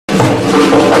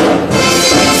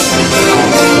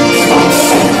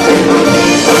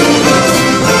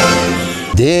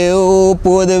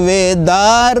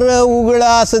पोदवेदार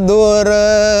उगडास दोर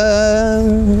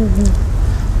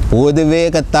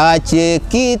पोदवेक ताचे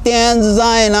कितें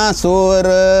जायना सोर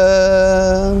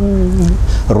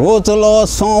रोचलो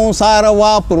संसार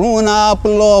वापरून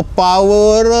आपलो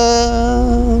पावर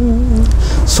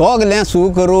सोगलें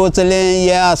सुख रोचलें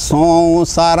या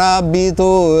संसारा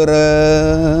भितर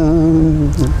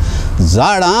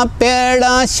झाडां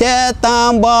पेडां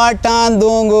शेतां बाटां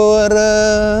दोंगर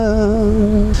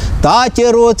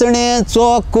ताचे रोचणेचो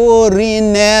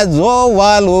कोरिनेजो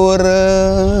वालोर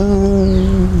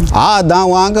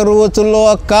आदावांक रोचलो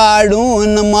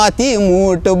काडून माती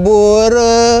मूठ बोर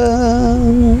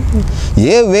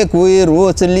ये वेकूय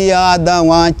रोचली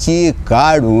आदावांची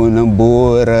काडून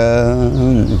बोर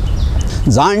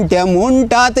जाणटे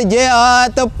म्हणटात जे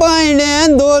आत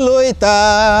पायणें दोलोयता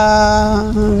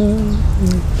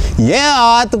हे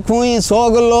आत खूंय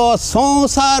सोगलो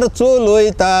संसार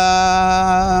चलोयता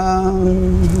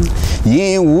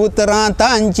ही उतरां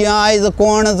तांची आयज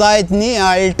कोण जायत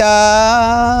नियाळटा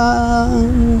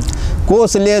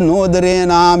कसले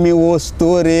नोदरेन आमी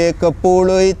वस्तुरेक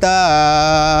पळयता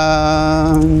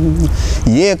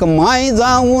एक माय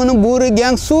जावन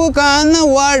भुरग्यांक सुखान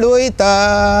वाडयता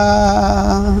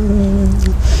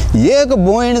एक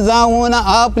भयण जावन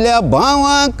आपल्या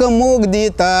भावाक मोग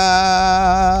दिता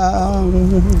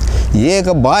एक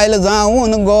बायल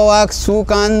जावन गोवाक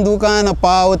सुखान दुखान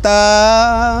पावता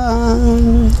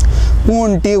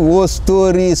पूण ती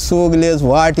वस्तुरी सोगलेच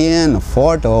वाटेन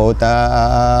फटवता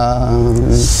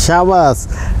शाबास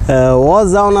हो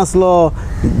जावन आसलो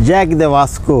जॅक द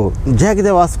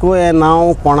वास्को हें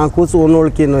नांव कोणाकूच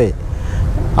अनवळखी न्हय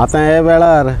आतां हे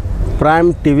वेळार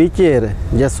प्रायम टीव्हीचेर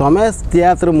जे सोमेस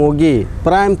तियात्र मोगी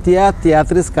प्रायम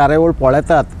तियात्रिस्ट कार्यावळ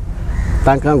पळयतात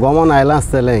तांकां गोमोन आयलां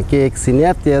आसतलें की एक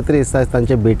सिनियर तियात्रिस्ट आयज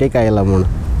तांचे भेटेक आयला म्हूण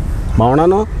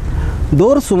भावणानो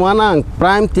दर सुमाराक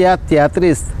प्रायम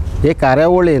तियात्रिस्ट हे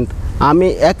कार्यावळींत आमी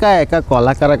एका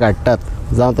कलाकाराक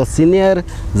हाडटात जावं तो सिनियर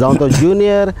जावं तो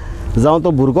ज्युनियर जावं तो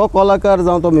भुरगो कलाकार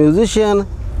जावं तो म्युजिशियन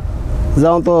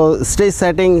जावं तो स्टेज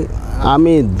सेटींग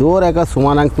आमी दर एका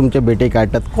सुमाराक तुमचे भेटेक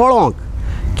हाडटात कळोवंक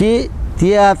की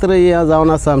तियात्र ही जावन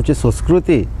आसा आमची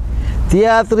संस्कृती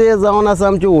तियात्र ही जावन आसा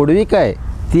आमची ओडविकाय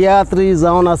तियात्र ही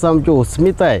जावन आसा आमची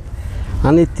अस्मिताय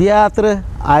आनी तियात्र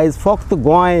आयज फक्त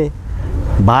गोंय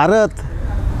भारत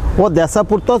हो देशा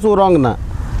पुरतोच उरोंक ना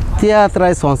तियात्र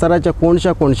आयज संवसाराच्या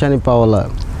कोणशांनी पावला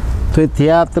थंय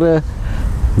तियात्र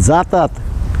जातात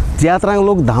तियात्रांक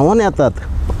लोक धांवून येतात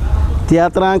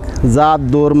तियात्रांक जात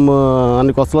धर्म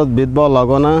आनी कसलोच भेदभाव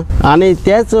लागना आनी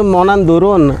तेच मनान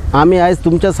धरून आमी आयज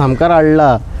तुमच्या सामकार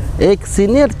हाडला एक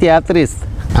सिनियर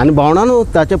तियात्रिस्ट आनी भावणानू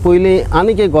ताचे पयलीं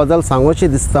आनीक एक गजाल सांगोशी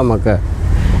दिसता म्हाका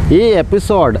ही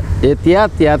एपिसोड हे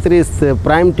तियात्रिस्ट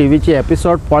प्रायम टीव्हीची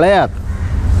एपिसोड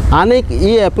पळयात आनीक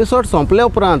ही एपिसोड सोंपले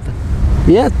उपरांत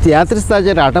हे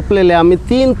तियात्रिस्टाचेर आटपलेले आमी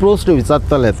 3 प्रश्न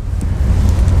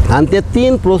विचारतलेत आनी ते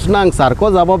 3 प्रश्नांक सारको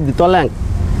जबाब दितल्यांक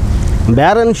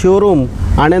बॅरन शोरूम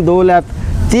हाणें दवरल्यात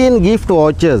 3 गिफ्ट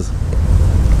वॉचर्स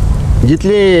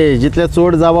जितले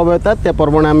चड जबाब येतात त्या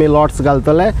प्रमाणे आमी लॉट्स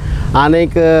घालतले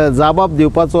आनीक जबाब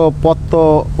दिवपाचो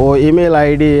पत्तो ईमेल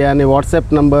ID आनी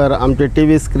वॉट्सॅप नंबर आमचे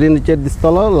टीव्ही स्क्रिनीचेर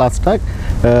दिसतलो लास्टाक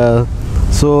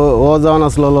सो हो जावन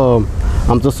आसलेलो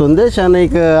आमचो संदेश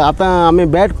आनीक आतां आमी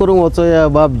बॅट करूंक वचोया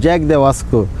बाब जॅक द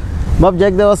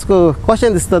वास्को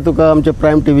कशें दिसता तुका आमच्या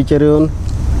प्रायम टीव्हीचेर येवन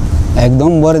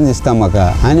एकदम बरें दिसता म्हाका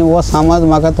आनी हो समाज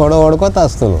म्हाका थोडो वळखता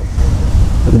आसतलो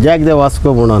जॅक द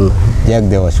वास्को म्हणून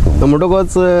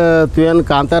म्हणटकच तुवें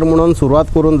कांतार म्हणून सुरवात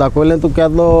करून दाखयलें तूं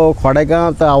केदलो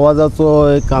खोडेगांत आवाजाचो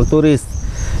एक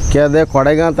कांतोरिस्ट केदे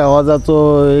खोडेगांत आवाजाचो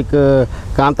एक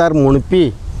कांतार म्हणपी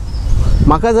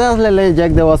म्हाका जाय आसलेलें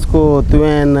जॅक द वास्को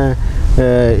तुवें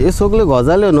हे सगल्यो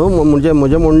गजाल्यो न्हू म्हणजे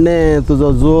म्हजें म्हणणें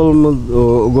तुजो जल्म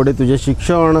घोडे तुजें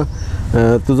शिक्षण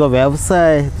तुजो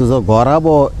वेवसाय तुजो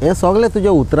घोराबो हें सगळें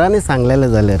तुज्या उतरांनी सांगलेलें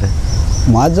जाल्यार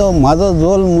म्हाजो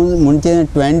जल्म म्हणजे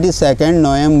 22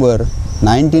 नोव्हेंबर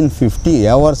 1950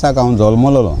 ह्या वर्साक हांव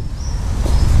जल्मलोलो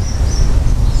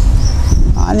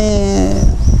आनी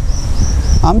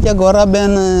आमच्या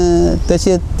घोराब्यान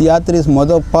तशें तियात्रिस्ट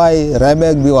म्हजो पाय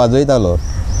रेब्याक बी वाजयतालो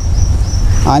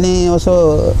आनी असो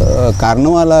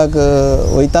कार्नवालाक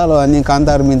वयतालो आनी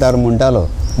कांतार बिंतार म्हणटालो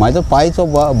म्हाजो पायचो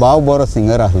भाव बरो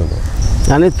सिंगर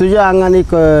आसलो आनी तुज्या आंगांनी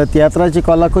तियात्राची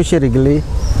कला कशी रिगली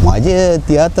म्हाजे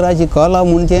तियात्राची कला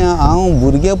म्हणजे हांव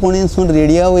भुरगेपणीसून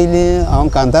रेडिया वयली हांव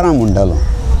कांतारां म्हणटालो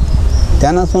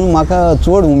तेन्नासून म्हाका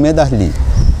चड उमेद आसली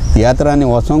तियात्रांनी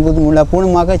वचोंकूच म्हणल्यार पूण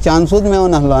म्हाका चान्सूच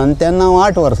मेळनासलो आनी तेन्ना हांव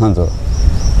 8 वर्सांचो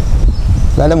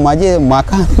जाल्यार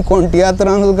म्हाका कोण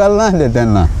तियात्रांतूच घालनासले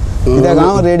तेन्ना कित्याक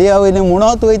हांव रेडिया वयलें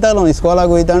म्हणत वयतालो इस्कॉलाक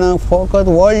वयताना फकत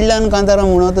व्हडल्यान कांतारां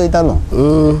म्हणत वयतालो.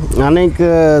 आनीक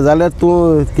जाल्यार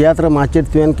तूं तियात्र माचयेर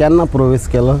तुवें केन्ना प्रवेश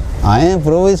केलो? हांवें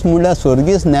प्रवेश म्हणल्यार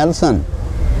सर्गीस नेल्सन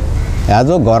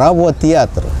ह्याचो घोराबो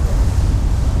तियात्र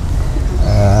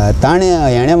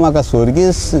हेणें म्हाका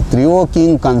सर्गीस त्रिओ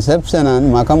किंग कन्सेप्शनान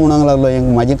म्हाका म्हणूंक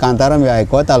लागलो म्हाजी कांतारां बी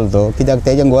आयकतालो तो, कित्याक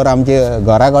तेजें घर आमचे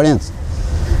घरा कडेच.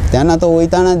 तेन्ना तो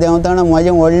वयताना देंवताना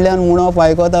म्हाजें व्हडल्यान म्हणप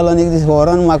आयकतालो आनी एक दीस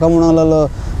व्हरोन म्हाका म्हणूंक लागलो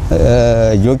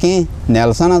जोकी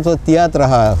नेल्सनाचो तियात्र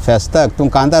आहा फेस्ताक तूं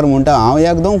कांतार म्हणटा. हांव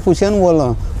एकदम खुशेन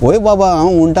बोल्लो वय बाबा हांव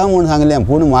म्हणटा म्हूण सांगलें,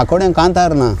 पूण म्हाका कडेन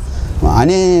कांतार ना.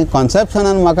 आनी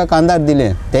कॉन्सेप्शनान म्हाका कांतार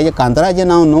दिलें, तेजें कांताराचें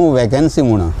नांव नो वॅकन्सी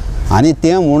म्हणून. आनी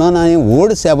तें म्हणून हांवें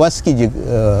व्हड शेबासकी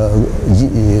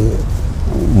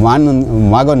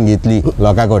मागून घेतली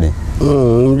लोकां कडेन.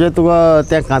 म्हणजे तुका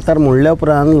तें कांतार म्हणल्या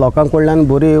उपरांत लोकां कडल्यान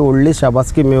बरी व्हडली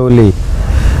शाबासकी मेवली.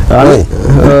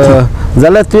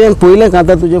 जाल्यार तुवें पयलें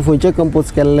कांतार तुजें खंयचें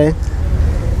कंपोज केल्लें?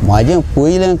 म्हाजें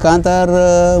पयलें कांतार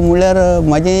म्हणल्यार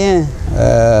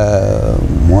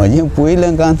म्हजें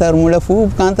पयलें कांतार म्हणल्यार खूब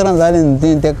कांतारां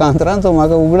जालीं. त्या कांतारांचो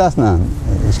म्हाका उगडास ना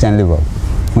स्टॅनली बाब,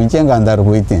 खंयचें कांतार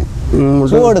पळय तें.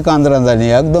 चड कांतारां जालीं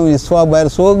एकदम विस्वा भायर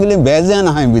सगलीं बेजान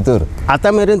हांवें भितर.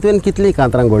 आतां मेरेन तुवें कितलीं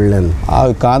कांतारां घडल्यान?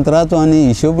 कांतराचो आनी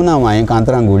हिशोब ना हांवें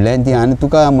कांतारां घडल्यान ती, आनी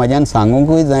तुका म्हाज्यान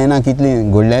सांगूंकूय जायना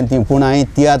कितलीं घडल्यान ती. पूण हांवें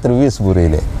तियात्र 20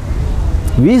 बरयले.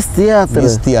 20 तियात्र?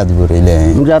 20 तियात्र बरयले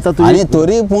म्हणजे आतां तूं. आनी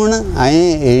तरी पूण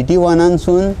हांवें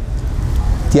 81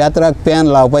 तियात्राक पॅन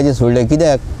लावपाचें सोडलें.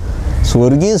 कित्याक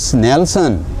सर्गीस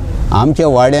नेल्सन आमच्या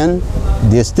वाड्यान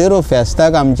देस्तेरो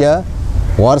फेस्ताक आमच्या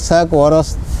वर्साक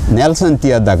वर्स नेल्सन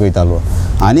तियात्र दाखयतालो.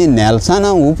 आनी नेल्सना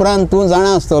उपरांत तूं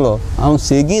जाणा आसतलो हांव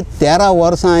सेगीत 13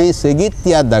 वर्सां हांवें सेगीत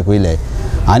तियात्र दाखयले.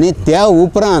 आनी त्या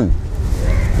उपरांत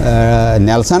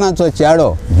नेल्सनाचो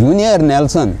चेडो ज्युनियर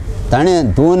नेल्सन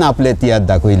ताणें 2 आपले तियात्र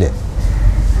दाखयले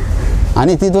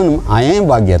आनी तितून हांवें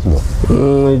भाग घेतलो.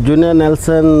 ज्युनियर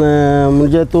नेल्सन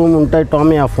म्हणजे तूं म्हणटा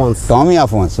टॉमी आफोन्स? टॉमी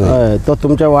आफोन्स तो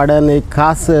तुमच्या वाड्यान एक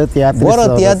खास तियात्र,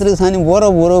 बरो तियात्रिस्ट आनी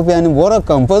बरो बरोवपी आनी बरो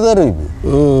कंपोजरूय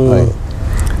बी.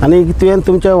 आनी तुवें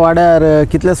तुमच्या वाड्यार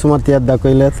कितले सुमार तियात्र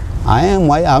दाखयल्यात?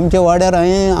 हांवें आमच्या वाड्यार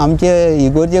हांवें आमचे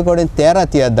इगोर्जे कडेन 13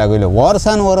 तियात्र दाखयले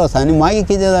वर्सान वर्स. आनी मागीर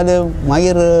कितें जालें,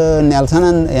 मागीर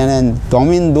नेल्सनान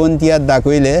टॉमीन 2 तियात्र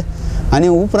दाखयले आनी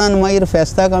उपरांत मागीर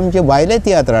फेस्ताक आमचे भायले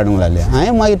तियात्र हाडूंक लागले.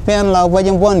 हांवें मागीर पॅन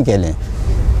लावपाचें बंद केलें.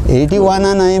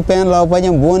 81 हांवें पॅन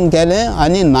लावपाचें बंद केलें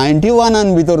आनी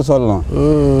 91 भितर सरलो.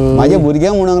 म्हाजे भुरगे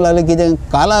म्हणूंक लागले कितें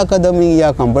कला अकादमीक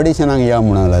या कॉम्पिटिशनाक या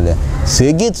म्हणूंक लागले.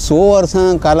 सेगीत 6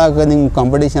 वर्सां कला अकादमी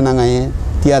कॉम्पिटिशनाक हांवें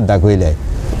तियात्र दाखयले.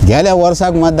 गेल्या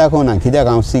वर्साक मात दाखोवना कित्याक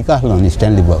हांव सीक आसलो न्ही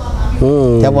स्टॅनली बाब,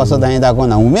 त्या पासत हांवें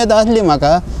दाखोवना. उमेद आसली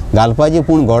म्हाका घालपाची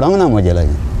पूण घडोंक ना म्हजे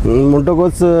लागीं.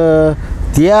 म्हणटकूच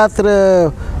तियात्र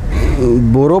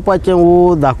बरोवपाचें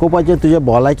वो दाखोवपाचें तुज्या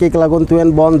भलायकेक लागून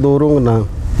तुवें बंद दवरूंक ना?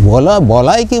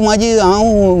 भलायकी म्हाजी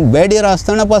हांव बेडीर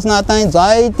आसतना पासून आतां हांवें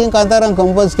जायतीं कांतारां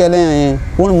कंपोज केलें हांवें,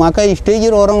 पूण म्हाका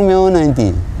स्टेजीर व्हरूंक मेळना ती.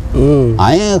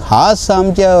 हांवें खास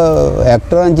आमच्या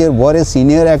एक्टरांचेर बरे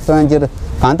सिनियर एक्टरांचेर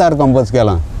कांतार कंपोज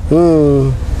केलां.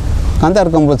 कांतार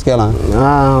कंपोज केलां.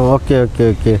 ओके ओके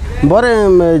ओके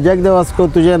बरें. जगदेव वास्को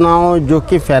तुजें नांव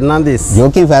जोकी फेर्नांदीस?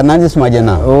 जोकी फेर्नांदीस म्हाजें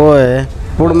नांव. होय,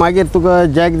 पूण मागीर तुका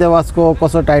जगदेव वास्को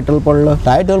कसो टायटल पडलो?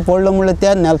 टायटल पडलो म्हणल्यार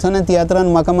त्या नेल्सना तियात्रान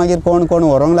म्हाका मागीर कोण कोण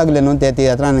व्हरूंक लागले न्हू त्या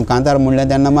तियात्रान कांतार म्हणलें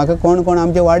तेन्ना म्हाका कोण कोण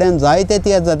आमच्या वाड्यान जायते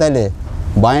तियात्र जाताले.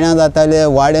 बायणां जाताले,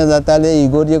 वाड्यां जाताले,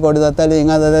 इगोर्जे कडेन जाताले,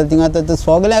 हिंगा जाताले, थिंगा जाताले,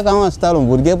 सगळ्याक हांव आसतालो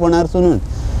भुरगेपणारसून.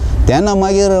 तेन्ना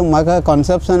मागीर म्हाका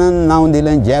कॉन्सेप्शनान नांव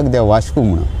दिलें जगदेव वास्को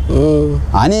म्हणून.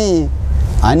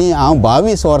 आनी हांव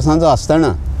 22 वर्सांचो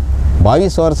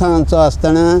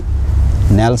आसतना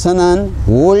नेल्सनान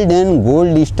old end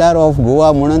gold star of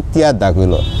Goa म्हणून तियात्र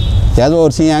दाखयलो. त्याच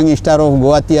वर्सी young star of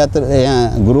Goa tiatr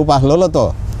group आसलेलो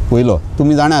तो पयलो,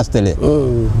 तुमी जाणा आसतले.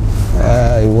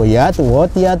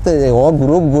 हो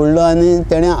ग्रूप घडलो आनी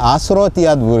तेणें आसरो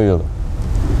तियात्र बरयलो.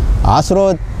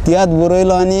 आसरो तियात्र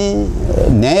बरयलो आनी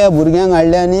नेया भुरग्यांक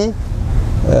हाडले आनी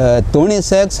टोनी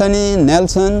सॅक्स आनी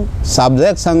नेल्सन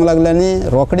सब्जेक्ट सांगूंक लागले आनी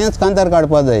रोखडेंच कांतार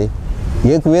काडपा जाय,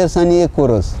 एक वेर्स आनी एक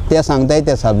कोरस ते सांगताय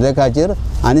त्या सब्जेक्टाचेर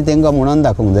आनी तांकां म्हणून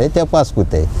दाखोवंक जाय, ते पास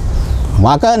कोत्ताय.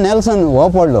 म्हाका नेल्सन हो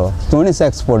पडलो, टोनी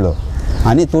सॅक्स पडलो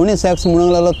आनी टोनी सॅक्स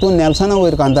म्हणूंक लागलो तूं नेल्सना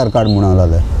वयर कांतार काड म्हणूंक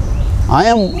लागलो.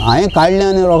 हांवें काडलें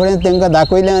आनी रोखडें तांकां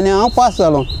दाखयलें आनी हांव पास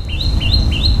जालो.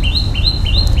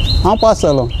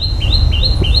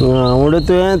 म्हणजे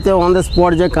तुवें तें ऑन द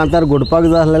स्पॉट जें कांतार घडपाक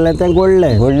जाय आसलेलें तें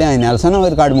घडलें. हांवें नेल्सना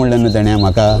वयर काड म्हणलें न्हू तेणें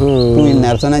म्हाका. तुमी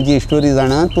नेल्सनाची स्टोरी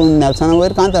जाणा, तूं नेल्सना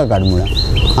वयर कांतार काड म्हणलें.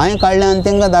 हांवें काडलें आनी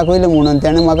तांकां दाखयलें म्हणून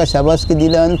तेणें म्हाका शाबासकी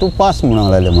दिली आनी तूं पास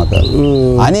म्हणूंक लागलें म्हाका.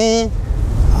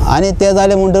 आनी ते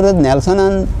जालें म्हणटकच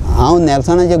नेल्सनान हांव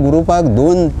नेल्सनाच्या ग्रुपाक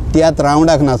 2 तियात्र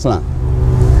रावंडाक नाचलां.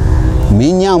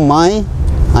 मिन्या माय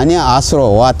आनी आसरो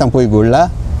हो आतां पळय घडला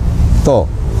तो.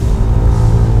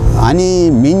 आनी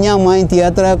मिन्या माय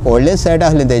तियात्राक व्हडले सेट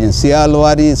आसले तेजे. सियाल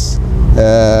वारीस,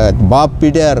 बाब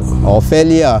पिटर,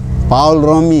 ऑफेलिया, पावल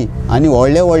रोमी आनी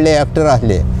व्हडले व्हडले एक्टर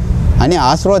आसले. आनी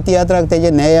आसरो तियात्राक तेजे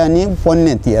नेय आनी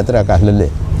पोन्ने तियात्राक आसलेले.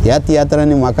 ह्या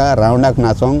तियात्रांनी म्हाका रावंडाक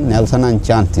नाचोंक नेल्सनान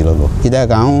चान्स दिलोलो,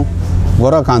 कित्याक हांव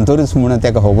बरो कांतोरीस म्हणून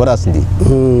ताका खबर आसली.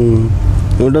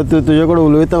 म्हणटकच तूं तुजे कडेन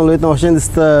उलयता अशें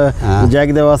दिसता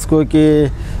जॅक द वास्को की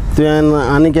तुवें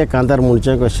आनीक एक कांतार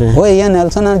म्हणचें कशें. हय, ह्या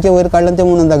नेल्सनाचे वयर काडलें तें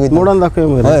म्हणून दाखयता. म्हणून दाखय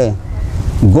मरे. हय.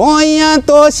 गोंयांत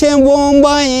तोशें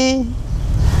बोंबाई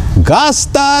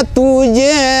गाजता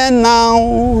तुजें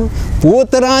नांव,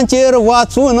 पुत्रांचेर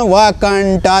वाचून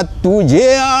वाकाणटात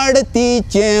तुजे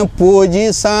आडतीचें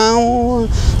पोजिसांव.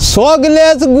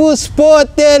 सोगलेच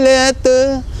घुस्पोतेलेत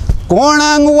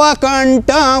कोणाक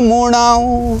वाकाणटा म्हूण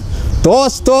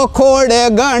तोच तो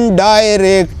खोडेगाण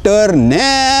डायरेक्टर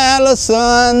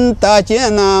नेल्सन ताचें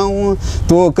नांव.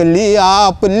 तोकली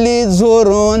आपली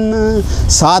जोरून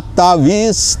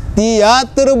 27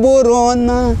 तियात्र बरोवन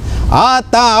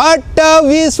आतां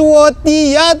 28 वो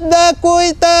तियात्र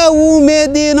दाखयता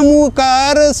उमेदीन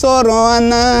मुखार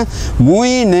सरोन.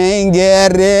 म्हयने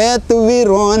गेरेत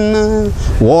विरोन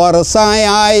वर्सां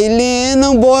आयलीन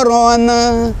बरोन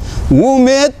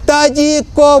उमेद ताची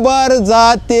कोबार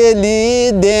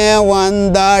जातेली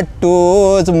देवान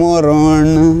धाडटोच मरण.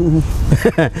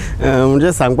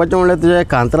 म्हणजे सांगपाचें म्हणल्यार तुज्या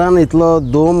कांतारान इतलो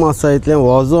दोम आसा, इतलें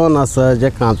वजन आसा, जे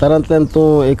कांतारांतल्यान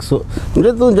तूं एक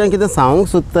म्हणजे तूं जें कितें सांगूंक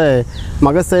सोदताय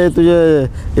म्हाका दिसता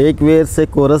तुजे एक वेर्स एक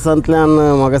कोरसांतल्यान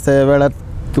म्हाका दिसता वेळार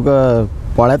तुका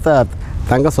पळयतात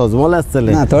तांकां सजमोलें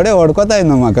आसतलें. ना, थोडे वडकोताय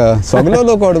न्हू म्हाका. सगलो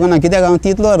लोक वडकोना, कित्याक हांव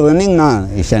तितलो रनिंग ना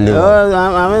इशांनी.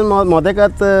 हांवें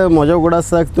मोदेकात म्हज्या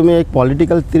उगडासाक तुमी एक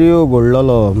पॉलिटिकल त्रियो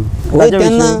घडलोलो.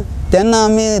 तेन्ना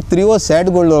आमी त्रियो सेट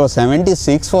घडलो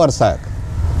 76 वर्साक.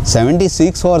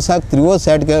 76 वर्साक त्रियो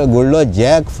सेट घडलो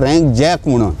जॅक फ्रँक जॅक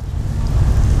म्हणून.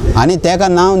 आनी ताका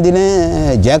नांव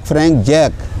दिलें जॅक फ्रँक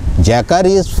जॅक.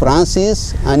 जॅकारीस,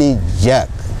 फ्रांसीस आनी जॅक.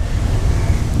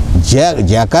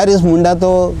 जॅकारीस म्हणटा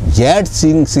तो जॅट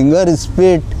सिंगर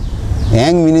रिस्पेट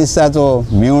यंग मिनिस्टराचो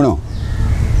मेवणो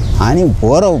आनी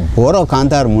बरो बरो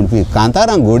कांतार म्हणपी.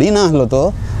 कांतारां घोडी नासलो तो,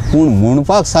 पूण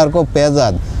म्हणपाक सारको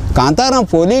पेजाद. कांतारां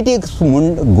पॉलिटिक्स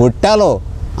घडटालो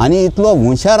आनी इतलो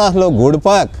हुशार आसलो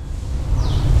घडपाक.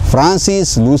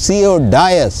 Francis Lucio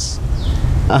Dias.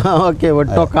 Okay, but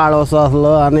तो काळ असो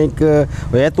आसलो. आनीक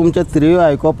हे तुमचे त्रियो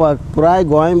आयकोपाक पुराय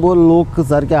गोंयभर लोक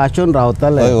सारके आशेन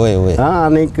रावताले.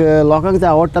 आनीक लोकांक ते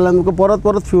आवडटाले आनी तुका परत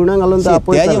परत फिवण्या घालून ते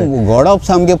आपयताले. घडप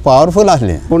सामकें पावरफूल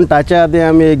आसलें. पूण ताच्या आदीं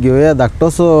आमी घेवया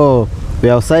धाकटोसो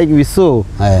वेवसायीक विसो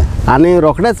आनी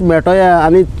रोखडेच मेळटोया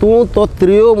आनी तूं तो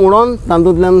त्रियो म्हणून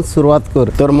तातूंतल्यान सुरवात कर.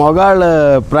 तर मोगाळ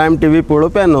प्रायम टीव्ही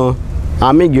पळोवप्यानो,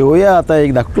 आमी घेवया आतां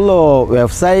एक धाकटलो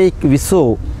वेवसायीक विसो,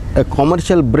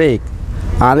 कॉमर्शियल ब्रेक.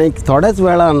 आनीक थोड्याच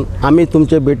वेळान आमी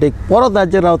तुमचे भेटेक परत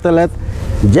हाजेर रावतलेत.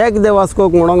 जॅक द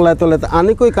वास्कोक म्हणूंक लायतलेत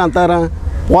आनीकूय कांतारां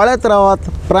पळयत रावात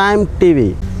प्रायम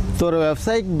टीव्ही. तर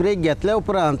वेवसायीक ब्रेक घेतल्या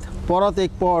उपरांत परत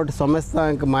एक पावट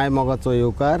सोमेस्तांक माय मोगाचो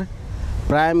येवकार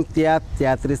प्रायम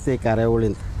तियात्रिस्ट हे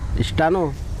कार्यावळींत. इश्टानो,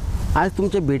 आज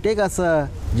तुमचे भेटेक आसा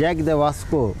जॅक द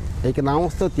वास्को, एक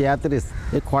नांवस्तो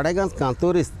तियात्रिस्ट, एक खोडेगांव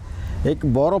कांतोरिस्ट, एक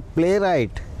बरो प्ले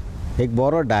रायट, एक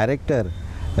बरो डायरेक्टर.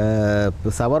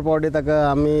 साबर पावटी ताका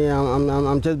आमी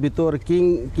आमचे भितर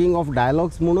किंग ऑफ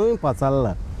डायलॉग्स म्हणून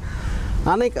पाचारला.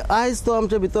 आनीक आयज तो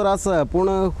आमचे भितर आसा, पूण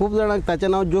खूब जाणांक ताचें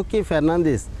नांव जोकी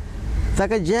फेर्नांदीस.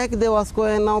 ताका जॅक द वास्को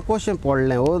हें नांव कशें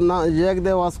पडलें, हो जॅक द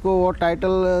वास्को हो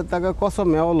टायटल ताका कसो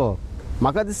मेवलो.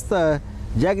 म्हाका दिसता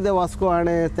जॅक द वास्को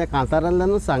हाणें त्या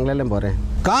कांतारांतल्यानूच सांगलेलें बरें.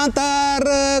 कांतार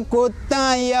कोत्ता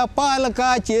ह्या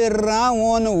पालकाचेर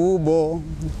रावून उबो,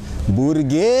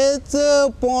 भुरगेच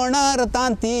पोणार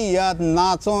तांतयात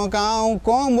नाचोंक हांव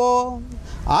कोंबो.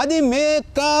 आदी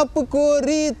मेकअप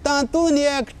कोरी तातून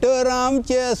एक्टर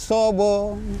आमचे सोबो.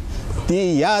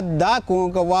 तियात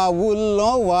दाखोवंक वा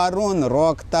उल्लो वारून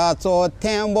रोखताचो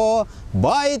थेंबो.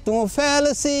 बाय तूं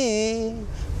फेलसी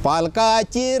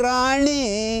पालकाची राणी.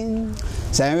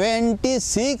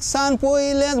 76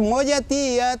 पयलेंच म्हज्या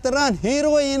तियात्रान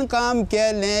हिरोईन काम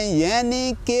केलें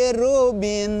येनी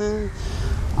केरोबीन.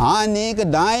 आनीक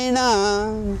डायना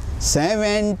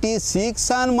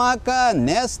 76 म्हाका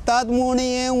नेस्तात म्हूण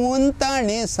येवन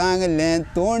ताणी सांगलें.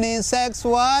 तोणी सेक्स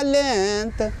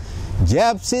वालेंत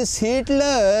जेप्सीस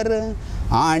हिटलर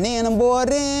आणीन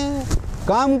बरें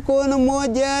काम करून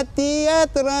म्हज्या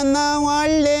तियात्रां नांव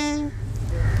हाडलें.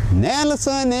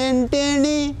 नेल्सन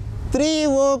एंटेणी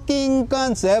त्रिवोकिंग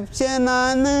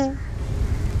कन्सेप्शनान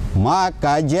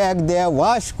म्हाका जॅक दे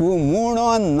वास्को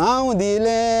म्हणून नांव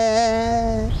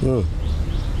दिलें.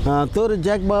 तर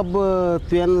जॅक बाब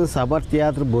तुवें साबार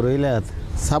तियात्र बरयल्यात,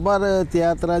 साबार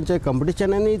तियात्रांच्या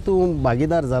कॉम्पिटिशनांनी तूं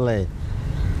भागीदार जालाय,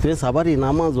 तुवें साबार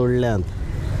इनामां जोडल्यांत.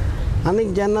 आनी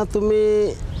जेन्ना तुमी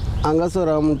हांगासर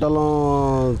हांव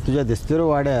म्हणटालो तुज्या देस्तेरो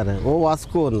वाड्यार वो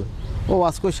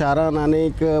वास्को शारान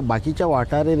आनीक बाकीच्या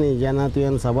वाठारांनी जेन्ना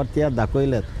तुवें साबार तियात्र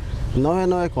दाखयल्यात, नवे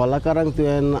नवे कलाकारांक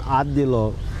तुवें हात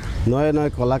दिलो, नवे नवे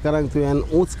कलाकारांक तुवें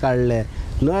उंच काडले,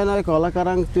 नवे नवे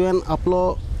कलाकारांक तुवें आपलो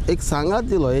एक सांगात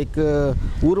दिलो, एक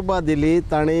उर्बा दिली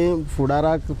ताणें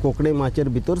फुडाराक कोंकणी माचयेर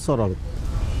भितर सरोंक.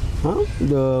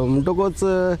 म्हणटकूच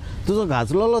तुजो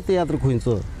गाजलेलो तियात्र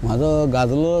खंयचो? म्हाजो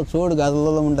गाजलो चड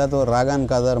गाजलेलो म्हणटा तो रागान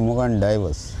काजार मोगान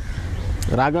डायवर्स.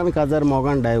 रागान काजार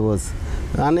मोगान डायवर्स.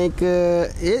 आनीक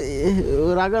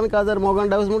रागान काजार मोगान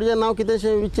डायवर्स म्हणजे नांव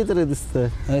कितेंशें विचित्र दिसता.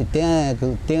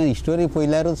 तें हिस्टोरी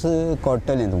पयल्यारूच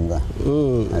कळटलें तुमकां.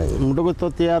 म्हणटकूच तो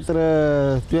तियात्र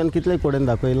तुवें कितले कडेन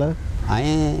दाखयला?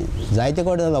 हांवें जायते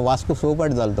कडेन जाला, वास्को 6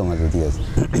 फावट जालो तो म्हाजो तियात्र.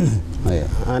 हय.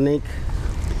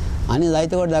 आनी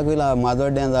जायते कडेन दाखयला,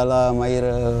 माजोड्ड्यां जाला, मागीर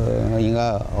हिंगा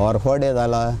ऑर्फोडे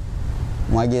जाला,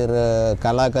 मागीर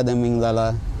कला अकादेमीक जाला,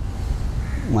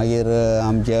 मागीर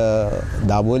आमच्या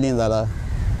दाबोलीं जाला,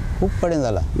 खूब कडेन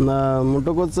जाला.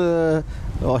 म्हणटकूच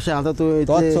अशें आतां तुवें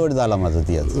तोच चड जाला म्हाजो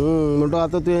तियात्र. म्हणटकूच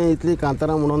आतां तुवें इतलीं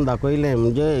कांतारां म्हणून दाखयलें,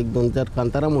 म्हणजे 1-2-4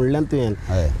 कांतारां म्हणल्यान तुवें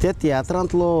त्या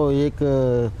तियात्रांतलो एक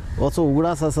असो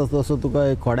उगडास आसा तसो तुका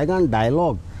एक खोडेगाण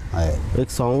डायलॉग, एक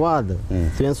संवाद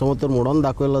तुवें समज तर म्हणून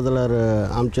दाखयलो जाल्यार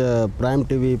आमच्या प्रायम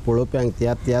टी पळोवप्यांक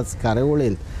त्याच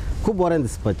कार्यावळींत खूब बरें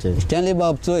दिसपाचें. स्टॅनली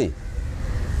बाब चोय,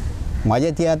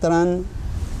 म्हाज्या तियात्रान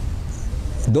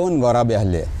 2 गोराबे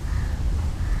आहले,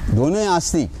 दोनूय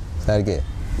आस्तीक सारके.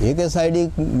 एके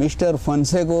सायडीक मिस्टर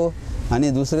फोन्सेको आनी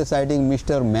दुसरे सायडीक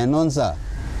मिस्टर मेनोन्सा.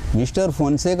 मिस्टर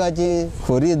फोन्सेकाची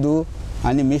खोरी धूव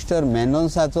आनी मिस्टर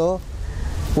मेनोन्साचो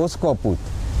पोस्को पूत,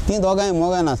 तीं दोगांय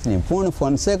मोगान आसलीं. पूण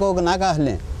फोन्सेकोक नाका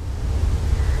आसलें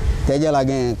तेजे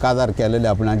लागीं काजार केलेलें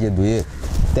आपणाचे धुयेक.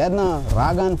 तेन्ना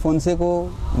रागान फोन्सेको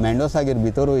मेंडोसागेर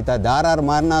भितर वयता, दारार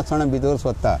मारना आसतना भितर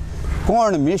सोदता.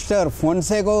 कोण? मिस्टर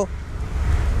फोन्सेको.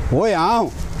 होय हांव.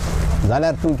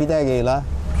 जाल्यार तूं कित्याक येयला?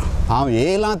 हांव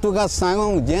येयलां तुका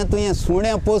सांगूंक, जें तुवें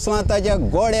सुणें पोसलां ताच्या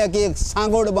गोड्याक एक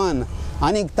सांगोड बांद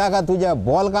आनीक ताका तुज्या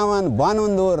बोलकावान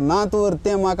बांदून दवर, ना तर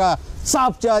तें म्हाका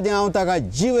चापच्या आदी हांव ताका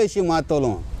जिवेशी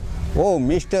मारतलो. ओ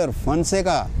मिस्टर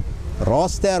फोन्सेका,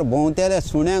 रस्त्यार भोंवतेल्या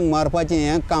सुण्यांक मारपाचें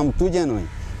हें काम तुजें न्हय,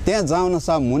 तें जावन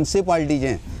आसा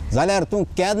मुन्सिपाल्टीचें. जाल्यार तूं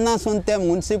केन्नासून त्या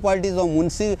मुन्सिपाल्टीचो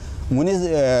मनीस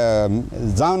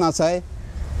जावन आसाय.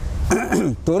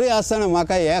 तरी आसतना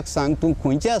म्हाका एक सांग, तूं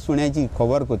खंयच्या सुण्याची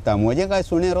खबर कोत्ता? म्हजें कांय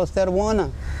सुणें रस्त्यार भोंवना.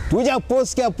 तुज्या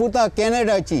पोसक्या पुता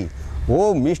कॅनडाची.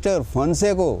 ओ मिस्टर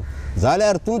फोन्सेको,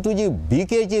 जाल्यार तूं तुजी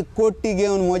भिकेची कोट्टी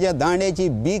घेवन म्हज्या दांड्याची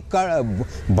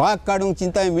भाग काडूंक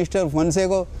चिंताय मिस्टर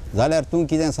फोन्सेको? जाल्यार तूं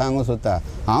कितें सांगूंक सोदता?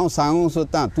 हांव सांगूंक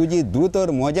सोदतां, तुजी धूव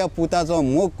तर म्हज्या पुताचो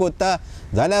मोग कोत्ता,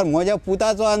 जाल्यार म्हज्या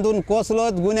पुताचो आंदून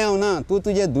कसलोच गुन्यांव ना. तूं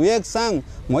तुजे धुयेक सांग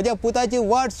म्हज्या पुताची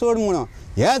वाट सोड म्हणून.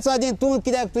 हेच आदी तूं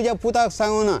कित्याक तुज्या पुताक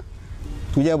सांगूना?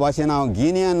 तुज्या भाशेन हांव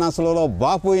गिन्यान नासलेलो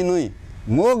बापूय न्हय.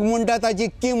 मोग म्हणटा ताची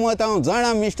किंमत हांव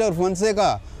जाणा मिस्टर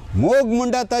फोन्सेका. मोग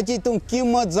म्हणटा ताची तूं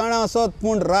किंमत जाणा आसत,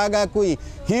 पूण रागाकूय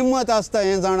हिम्मत आसता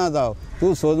हें जाणा जाव.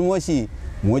 तूं सोजमोशी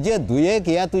म्हजे धुयेक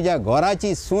ह्या तुज्या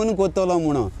घराची सून कोत्तलो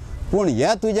म्हणून, पूण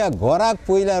ह्या तुज्या घराक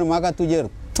पयल्यार म्हाका तुजेर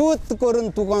थूत करून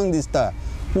तुकोंक दिसता.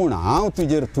 पूण हांव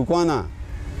तुजेर थुकोना.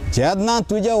 जेन्ना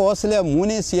तुजे असले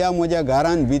मनीस ह्या म्हज्या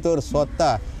घरान भितर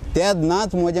सोदता,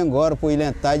 तेन्नाच म्हजें घर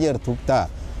पयलें ताजेर थुकता.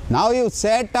 नाव you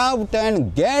set out and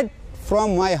get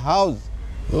from my house.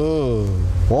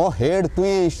 हो हेड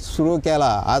तुवें सुरू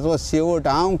केला, आजो शेवट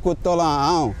हांव कोत्तलो.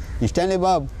 हांव स्टॅनली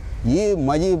बाब, ही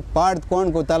म्हजी पाड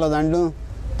कोण कोत्तालो जाणलो?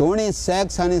 तोणी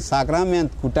सॅक्स आनी साक्रामेंत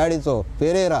कुटाडीचो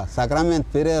साक्रामेंत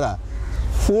पेरेरा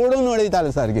फोडून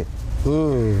उडयताले सारके.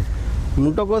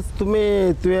 म्हणटकूच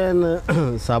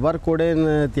तुवें साबार कडेन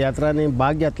तियात्रांनी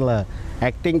भाग घेतला,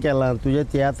 एक्टींग केलां, तुजें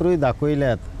तियात्रूय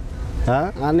दाखयल्यात.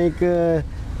 आनीक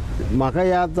म्हाका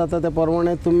याद जाता ते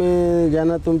प्रमाणे तुमी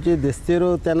जेन्ना तुमची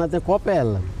देस्तेरो तेन्ना तें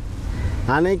कोपेल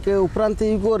आनीक उपरांत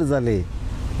ती इगोर जाली,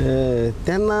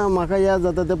 तेन्ना म्हाका याद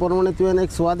जाता ते प्रमाणे तुवें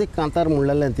एक सुवादीक कांतार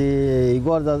म्हणलेलें, ती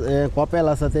इगोर कोपेल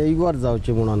आसा तें इगोर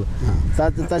जावचें म्हणून.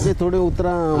 ताची थोडी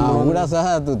उतरां उगडास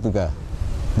आसा तुका.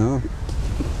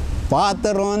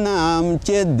 पात्रोन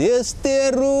आमचे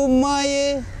देस्तेरू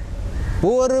माये,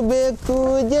 पोरबेक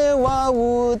तुजे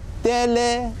वावू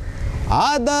तेले,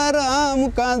 आदार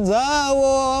आमकां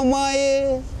जावो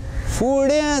माये,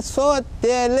 फुडें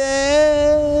सोदतेले.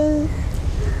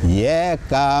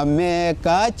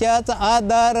 एकामेकाच्याच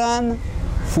आदारान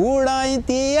फुडांय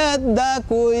तियेत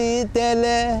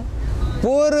दाखयतले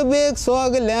पूर्वेक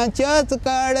सोगल्यांच्याच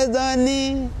काळजांनी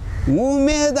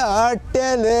उमेद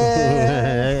हाडटले.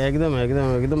 एकदम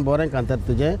एकदम एकदम बरें कांतार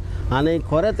तुजें. आनी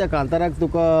खरें त्या कांताराक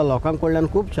तुका लोकां कडल्यान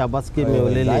खूब शाबासकी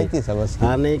मेवलेली.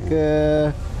 आनीक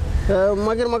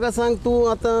मागीर म्हाका सांग,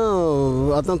 तूं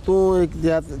आतां तूं एक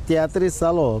तियात्रिस्ट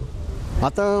जालो.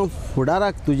 आतां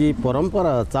फुडाराक तुजी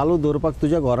परंपरा चालू दवरपाक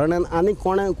तुज्या घराण्यान आनी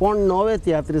कोण नवे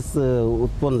तियात्रिस्ट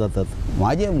उत्पन्न जातात?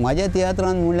 म्हाज्या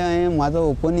तियात्रान म्हणल्यार हांवें म्हाजो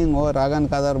ओपनिंग हो रागान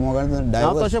काजार मोगान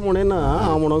हांव तशें म्हणिना.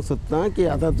 हांव म्हणूंक सोदतां की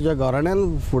आतां तुज्या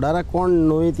घराण्यान फुडाराक कोण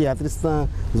नवी तियात्रिस्तां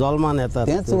जल्मान येतात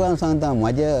तेंच तुका सांगता.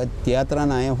 म्हाज्या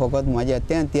तियात्रान हांवें फकत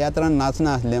त्या तियात्रान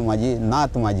नाचना आसलें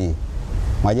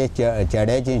म्हाजे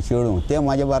चेड्याचें चेडूं तें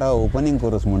म्हाजे बारा ओपनिंग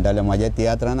करूस म्हणटालें म्हाज्या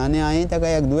तियात्रान. आनी हांवें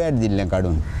ताका एक दुयेट दिल्लें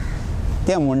काडून.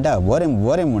 तें म्हणटा बरें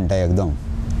बरें म्हणटा एकदम.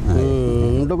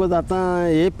 म्हणटकूच आतां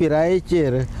हे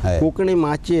पिरायेचेर कोंकणी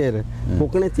माचयेर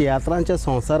कोंकणी तियात्रांच्या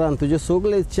संवसारान तुज्यो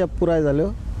सगल्यो इच्छा पुराय जाल्यो?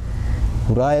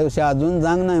 पुराय अशें आजून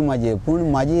जावंक ना म्हाजें. पूण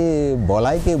म्हाजी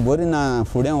भलायकी बरी ना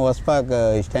फुडें वचपाक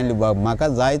इश्टांनी. म्हाका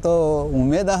जाय तो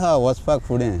उमेद आहा वचपाक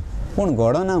फुडें, पूण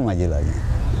घोडो ना म्हाजे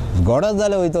लागीं. घोडोच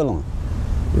जाल्यार वयतलो.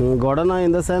 घोडो ना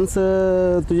इन द सेन्स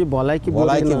तुजी भलायकी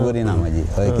बरी ना म्हाजी.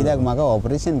 कित्याक म्हाका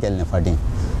ऑपरेशन केल्लें फाटीं.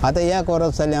 आतां 1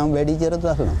 वर्स जालें हांव बेडीचेरच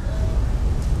आसलो.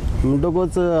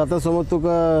 म्हणटकूच आतां समज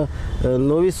तुका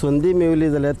नवी संदी मेवली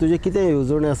जाल्यार तुजे कितें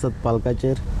येवजणी आसात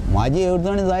पालकाचेर? म्हाजी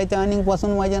येवजणी जायते आनीक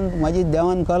पासून म्हाजी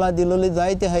देवान कला दिलेली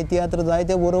जायते आहाय. तियात्र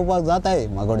जायते बरोवपाक जाताय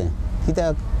म्हाका कडेन.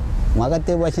 कित्याक म्हाका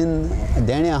ते भाशेन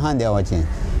देणें आहा देवाचें.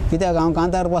 कित्याक हांव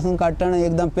कांतार पासून काडटना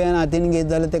एकदम पेन हातीन घेत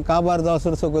जाल्यार तें काबार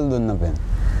जावसर सकयल दवरना पेन.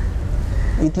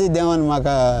 इतली देवान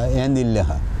म्हाका हें दिल्लें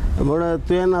आहा. म्हण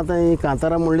तुवें आतां ही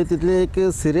कांतारां म्हणली तितली एक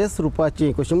सिरियस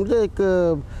रुपाची कशी म्हणजे एक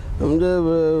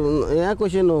हें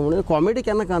कशी न्हू म्हणजे कॉमेडी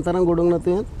केन्ना कांतारांक घडोवंक ना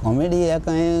तुवें? कॉमेडी एक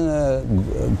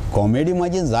हांवें कॉमेडी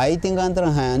म्हाजी जायतीं कांतारां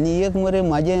आहाय. आनी एक मरे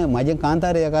म्हाजें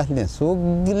कांतार एक आसलें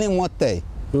सगलीं मोत्ताय.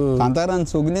 कांतारान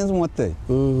सगलींच मोत्ताय.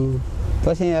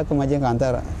 तशें एक म्हाजें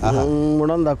कांतार आहा.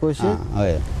 म्हणून दाखोवशी.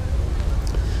 हय.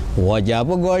 वजाप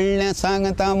गोडलें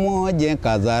सांगता मोजें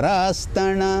काजारा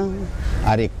आसतना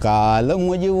आरे काल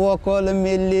म्हजी व्हंकल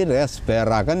मेल्ली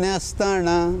रेस्पेराक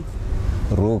न्हेसतना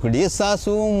रोखडी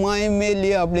सासू माय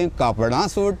मेली आपली कापडां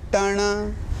सोडटाना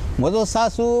म्हजो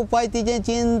सासू पाय तिचें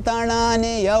चिंताना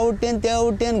आनी हेवटेन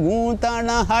तेवटेन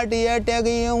घुंवताना हार्ट एटॅक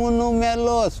येवन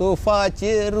मेलो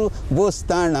सोफाचेर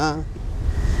बसताना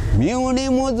मिवणी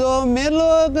म्हजो मेलो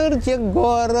घरचें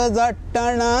घर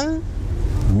जाट्टाना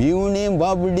मिवणी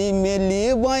बाबडी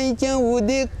मेली बांयचें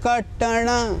उदीक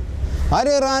काडटाना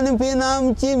अरे रांदपीन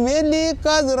आमची मेली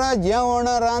काजरा जेवण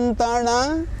रांदताना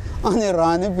आनी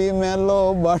रांदपी मेलो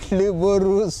बाटली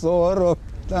भरू सोरो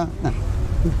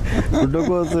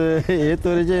म्हणटकूच हे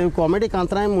तरेचे कॉमेडी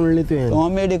कांतरां म्हणली तुवें.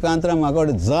 कॉमेडी कांतरां म्हाका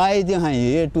जायतीं आहाय.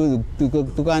 हे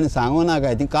तुका आनी सांगूं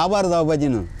नाका ती काबार जावपाची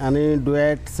न्हू. आनी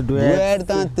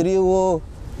डुएट त्रिवो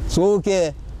चौके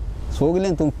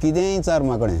सगलें तूं कितेंय चार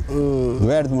म्हाका कडेन.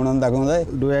 डुएट म्हणून दाखोवंक जाय?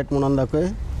 डुएट म्हणून दाखय.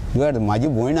 डुएट म्हाजी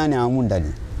भयण आनी हांव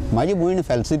म्हणटाली. म्हाजी भयण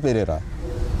फेल्सी पेरेरा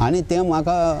आनी तें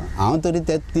म्हाका हांव तरी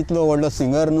तितलो व्हडलो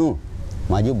सिंगर न्हू.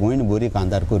 म्हाजी भयण बरी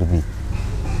कांतार करपी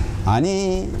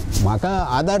आनी म्हाका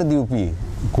आदार दिवपी.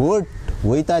 कोट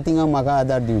वयता थिंगा म्हाका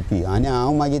आदार दिवपी. आनी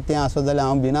हांव मागीर तें आसत जाल्यार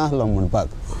हांव भिनासलो म्हणपाक.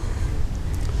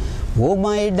 Oh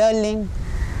my darling,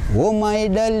 oh my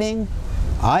darling,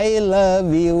 I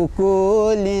love you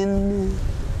choline.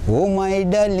 Oh my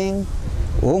darling,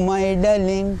 oh my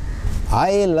darling,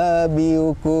 I love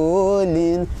you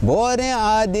choline. बरें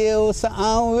आदेवस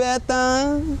हांव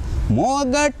येतां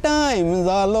मोगा टायम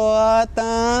जालो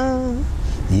आतां.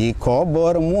 ही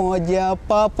खबर म्हज्या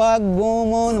पापाक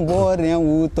घुमोवन बरें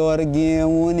उतर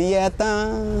घेवन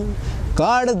येतां.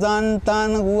 काड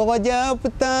जाणटान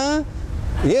वजापता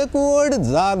एक वड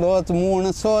जालोच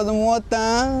म्हूण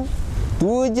सोजमोतां.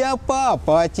 तुज्या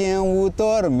पापाचें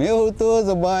उतर मेवतोच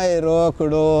बाय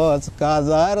रोखडोच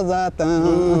काजार जाता.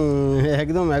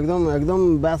 एकदम एकदम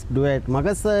एकदम बेस्ट डुएट.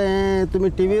 म्हाका तुमी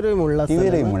टीव्हीरूय म्हणला.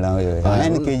 टीव्हीरूय म्हणला.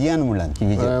 हांवें केजीएन म्हणला.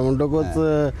 म्हणटकूच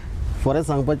खरें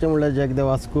सांगपाचें म्हणल्यार जॅक द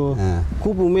वास्को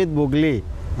खूब उमेद भोगली.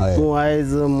 तूं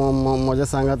आयज म्हज्या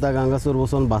सांगाताक हांगासर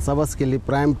वचून भासाभास केली.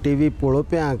 प्रायम टीव्ही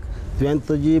पळोवप्यांक तुवें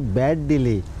तुजी बॅट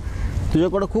दिली. तुजे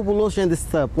कडेन खूब उलोवचें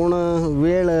दिसता पूण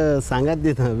वेळ सांगात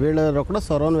दिता. वेळ रोखडो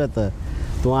सरोन वता.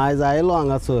 तूं आयज आयलो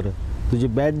हांगासर तुजी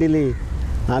बॅट दिली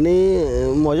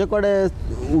आनी म्हजे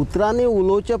कडेन उतरांनी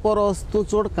उलोवचे परस तूं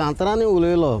चड कांतरांनी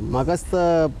उलयलो. म्हाका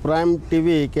दिसता प्रायम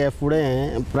टीव्ही के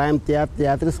फुडें प्रायम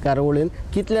तियात्रिस्ट कार्यावळीन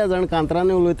कितले जाण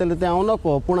कांतरांनी उलयतले तें हांव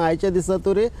नकळो पूण आयच्या दिसा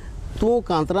तरी तूं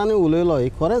कांतरांनी उलयलो ही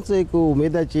खरेंच एक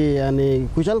उमेदाची आनी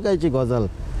खुशालकायेची गजाल.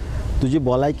 तुजी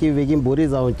भलायकी बेगीन बरी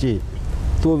जावची,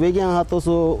 तूं बेगीन आहा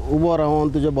तसो उबो रावन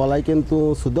तुज्या भलायकेन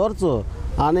तूं सुदरचो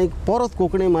आनी परत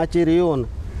कोंकणी माचयेर येवन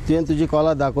तुवें तुजी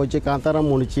कला दाखोवची, कांतारां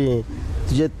म्हणची,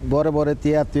 तुजे बरें बरें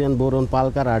तियात्र तुवें बरोवन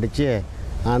पालकार हाडचे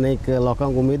आनीक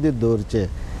लोकांक उमेदीत दवरचे.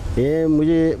 हे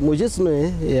म्हजीच न्हय,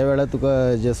 ह्या वेळार तुका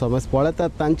जे समज पळयतात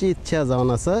तांची इच्छा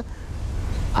जावन आसा.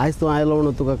 आयज तूं आयलो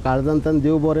म्हणून तुका काळजांतल्यान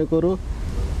देव बरें करूं.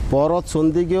 परत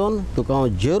संदी घेवन तुका हांव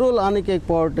जरूर आनीक एक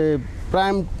फावट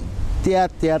प्रायम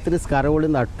तियात्रिस्ट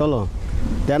कार्यावळींत हाडटलो.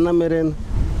 तेन्ना मेरेन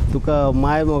तुका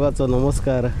माय मोगाचो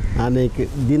नमस्कार आनीक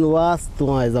दिनवास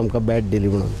तूं आयज आमकां भेट दिली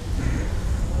म्हणून.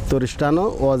 तुरिस्टानो,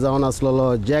 हो जावन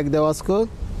आसलेलो जॅक द वास्को.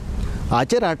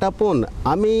 हाचेर हाटापून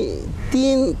आमी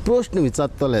 3 प्रश्न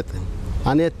विचारतलेत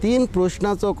आनी हे 3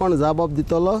 प्रश्नाचो कोण जबाब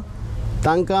दितलो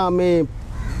तांकां आमी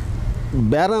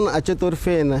बॅरन हाचे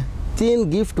तर्फेन 3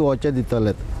 गिफ्ट वॉचे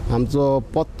दितलेत. आमचो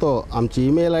पत्तो, आमची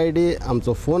ईमेल ID,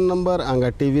 आमचो फोन नंबर हांगा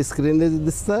TV स्क्रीन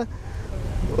दिसता,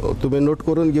 तुमी नोट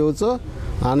करून घेवचो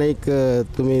आनीक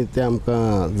तुमी ते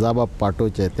आमकां जबाब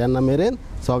पाठोवचे. तेन्ना मेरेन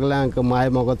सगल्यांक माय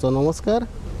मोगाचो नमस्कार,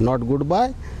 नॉट गूड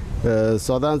बाय.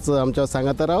 सदांच आमच्या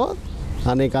सांगाता रावत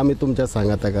आनीक आमी तुमच्या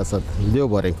सांगाताक आसात. देव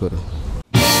बरें करूं.